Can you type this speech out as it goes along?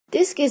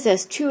This gives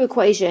us two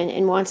equations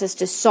and wants us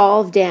to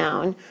solve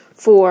down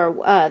for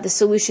the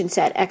solution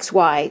set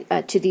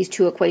xy to these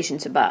two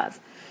equations above.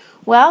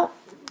 Well,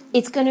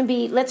 it's going to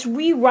be, let's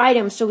rewrite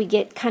them so we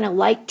get kind of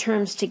like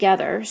terms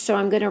together. So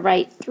I'm going to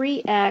write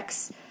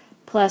 3x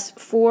plus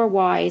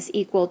 4y is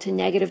equal to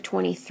negative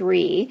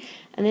 23.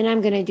 And then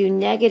I'm going to do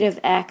negative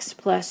x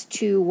plus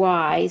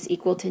 2y is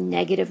equal to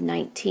negative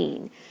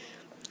 19.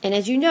 And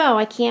as you know,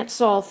 I can't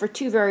solve for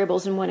two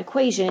variables in one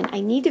equation. I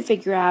need to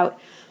figure out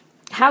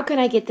how can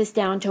I get this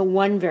down to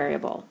one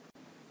variable.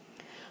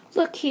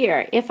 Look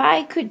here, if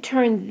I could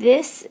turn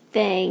this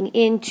thing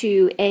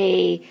into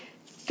a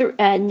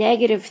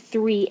negative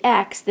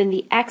 3x, then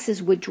the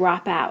x's would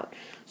drop out.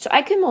 So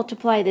I can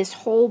multiply this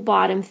whole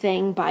bottom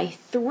thing by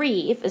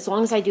 3, as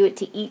long as I do it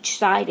to each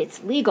side,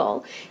 it's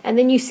legal. And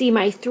then you see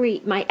my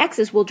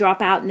x's will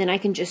drop out, and then I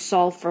can just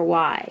solve for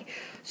y.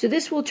 So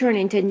this will turn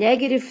into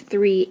negative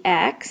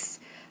 3x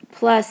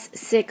plus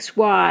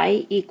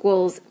 6y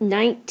equals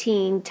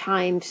 19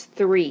 times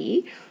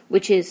 3,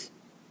 which is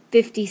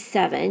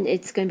 57.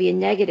 It's going to be a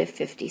negative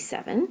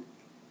 57.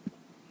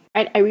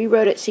 Right, I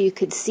rewrote it so you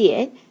could see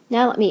it.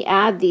 Now let me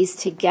add these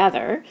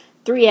together.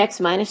 3x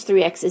minus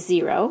 3x is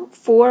 0.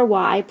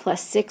 4y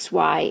plus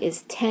 6y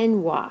is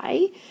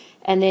 10y.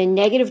 And then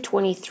negative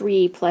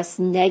 23 plus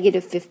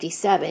negative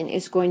 57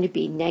 is going to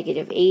be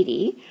negative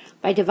 80. If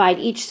I divide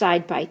each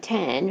side by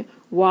 10,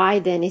 y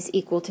then is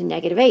equal to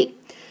negative 8.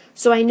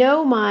 So I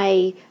know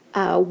my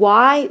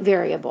y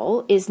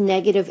variable is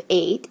negative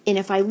 8, and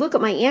if I look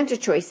at my answer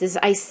choices,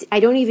 I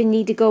don't even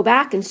need to go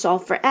back and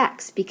solve for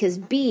x, because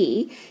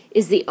b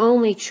is the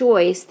only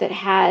choice that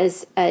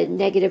has a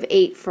negative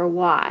 8 for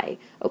y.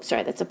 Oh,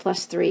 sorry, that's a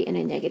plus 3 and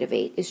a negative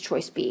 8 is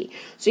choice b.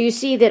 So you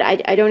see that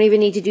I don't even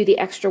need to do the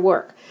extra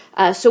work.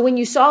 So when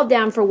you solve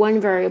down for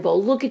one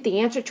variable, look at the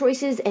answer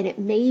choices, and it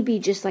may be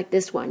just like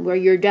this one, where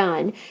you're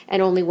done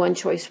and only one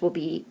choice will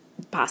be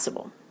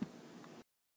possible.